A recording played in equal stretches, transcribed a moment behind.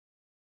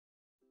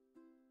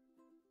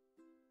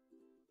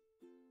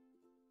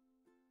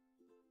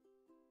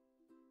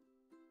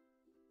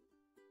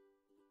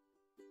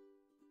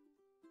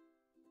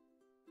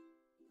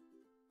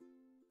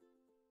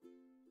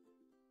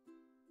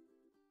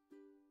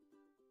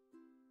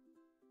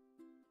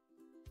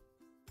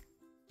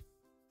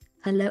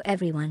Hello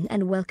everyone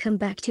and welcome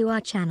back to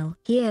our channel.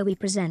 Here we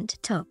present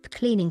top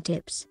cleaning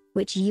tips,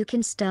 which you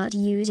can start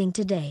using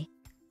today.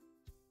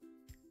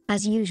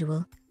 As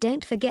usual,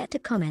 don't forget to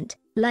comment,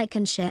 like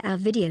and share our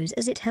videos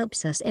as it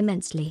helps us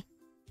immensely.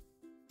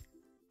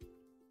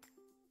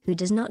 Who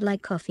does not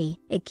like coffee?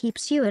 It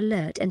keeps you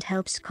alert and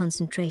helps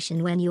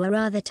concentration when you are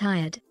rather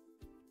tired.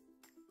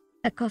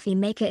 A coffee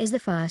maker is the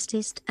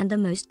fastest and the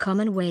most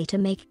common way to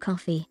make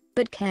coffee,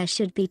 but care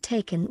should be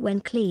taken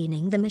when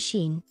cleaning the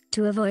machine,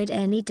 to avoid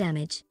any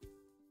damage.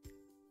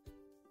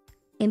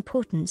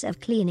 Importance of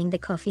cleaning the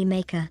coffee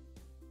maker.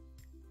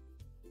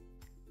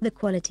 The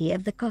quality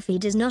of the coffee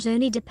does not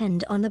only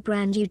depend on the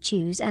brand you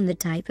choose and the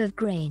type of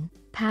grain,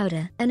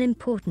 powder. An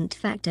important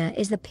factor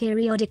is the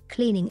periodic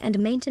cleaning and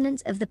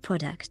maintenance of the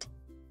product.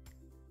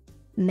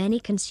 Many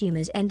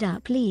consumers end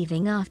up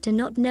leaving after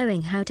not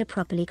knowing how to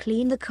properly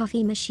clean the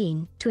coffee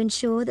machine. To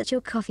ensure that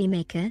your coffee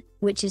maker,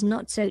 which is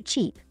not so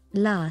cheap,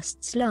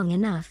 lasts long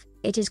enough,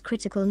 it is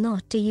critical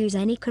not to use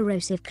any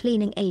corrosive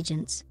cleaning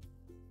agents.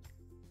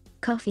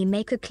 Coffee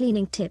maker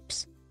cleaning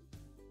tips.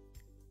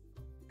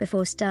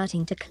 Before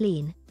starting to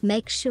clean,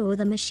 make sure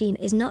the machine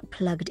is not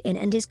plugged in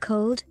and is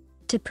cold,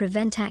 to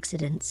prevent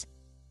accidents.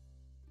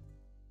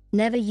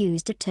 Never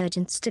use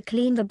detergents to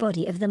clean the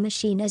body of the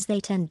machine as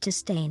they tend to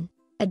stain.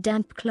 A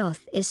damp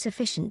cloth is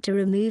sufficient to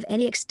remove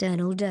any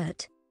external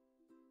dirt.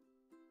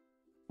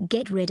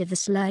 Get rid of the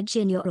sludge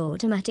in your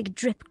automatic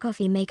drip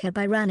coffee maker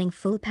by running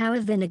full power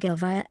vinegar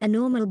via a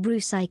normal brew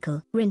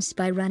cycle. Rinse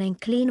by running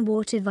clean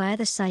water via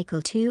the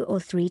cycle 2 or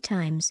 3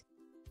 times.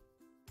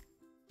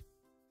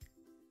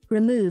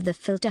 Remove the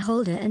filter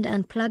holder and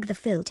unplug the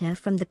filter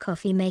from the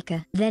coffee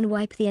maker. Then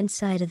wipe the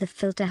inside of the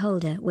filter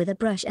holder with a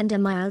brush and a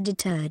mild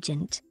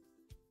detergent.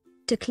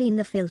 To clean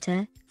the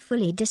filter,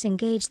 fully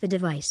disengage the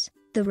device,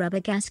 the rubber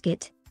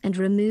gasket, and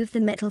remove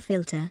the metal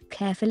filter.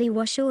 Carefully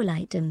wash all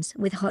items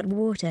with hot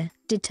water,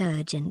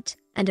 detergent,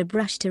 and a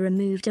brush to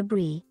remove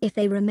debris. If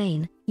they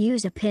remain,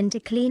 use a pin to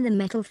clean the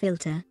metal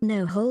filter.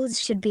 No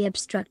holes should be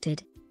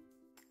obstructed.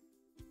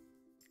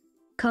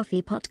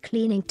 Coffee pot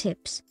cleaning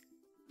tips.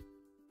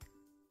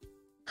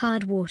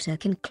 Hard water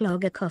can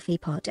clog a coffee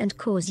pot and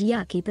cause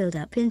yucky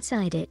buildup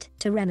inside it.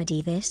 To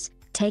remedy this,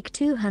 take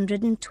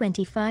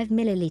 225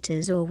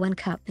 milliliters or 1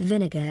 cup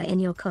vinegar in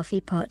your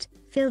coffee pot,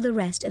 fill the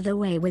rest of the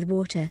way with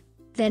water.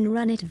 Then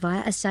run it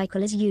via a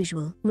cycle as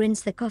usual.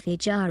 Rinse the coffee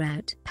jar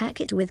out.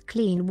 Pack it with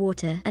clean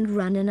water and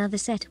run another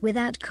set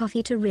without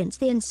coffee to rinse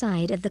the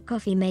inside of the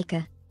coffee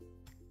maker.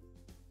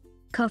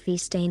 Coffee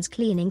stains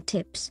cleaning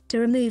tips. To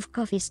remove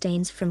coffee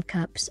stains from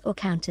cups or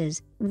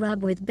counters,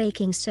 rub with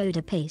baking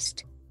soda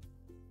paste.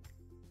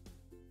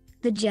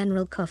 The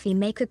general coffee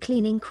maker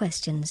cleaning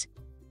questions.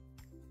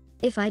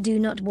 If I do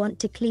not want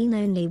to clean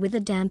only with a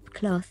damp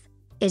cloth,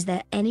 is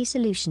there any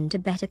solution to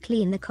better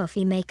clean the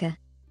coffee maker?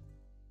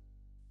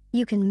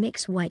 You can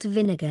mix white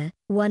vinegar,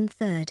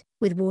 1/3,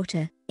 with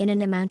water, in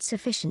an amount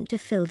sufficient to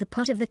fill the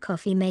pot of the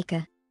coffee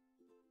maker.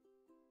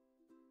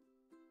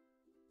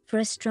 For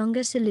a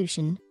stronger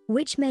solution,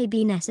 which may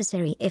be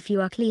necessary if you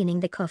are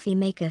cleaning the coffee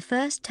maker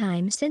first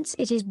time since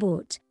it is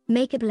bought,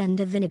 make a blend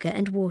of vinegar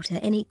and water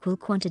in equal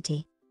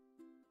quantity.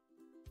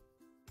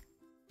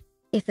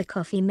 If the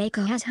coffee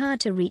maker has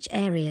hard-to-reach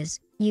areas,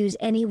 use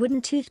any wooden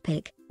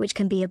toothpick, which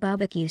can be a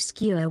barbecue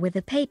skewer with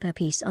a paper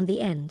piece on the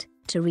end,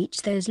 to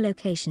reach those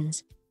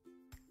locations.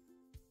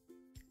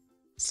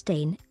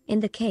 Stain.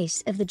 In the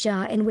case of the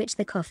jar in which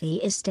the coffee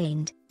is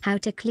stained, how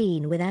to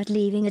clean without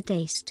leaving a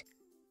taste.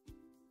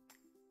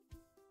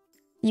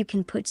 You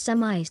can put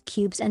some ice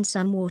cubes and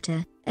some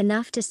water,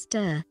 enough to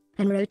stir,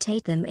 and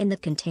rotate them in the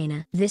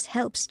container. This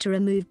helps to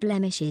remove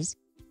blemishes.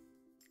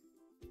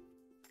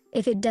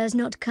 If it does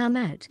not come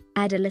out,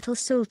 add a little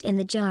salt in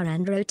the jar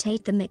and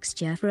rotate the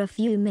mixture for a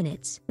few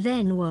minutes.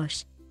 Then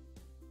wash.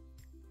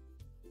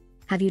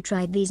 Have you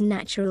tried these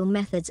natural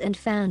methods and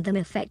found them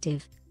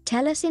effective?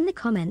 Tell us in the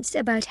comments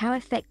about how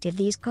effective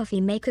these coffee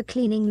maker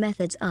cleaning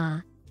methods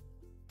are.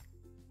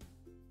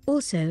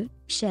 Also,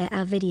 share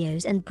our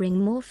videos and bring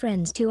more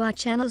friends to our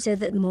channel so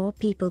that more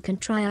people can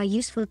try our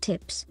useful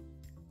tips.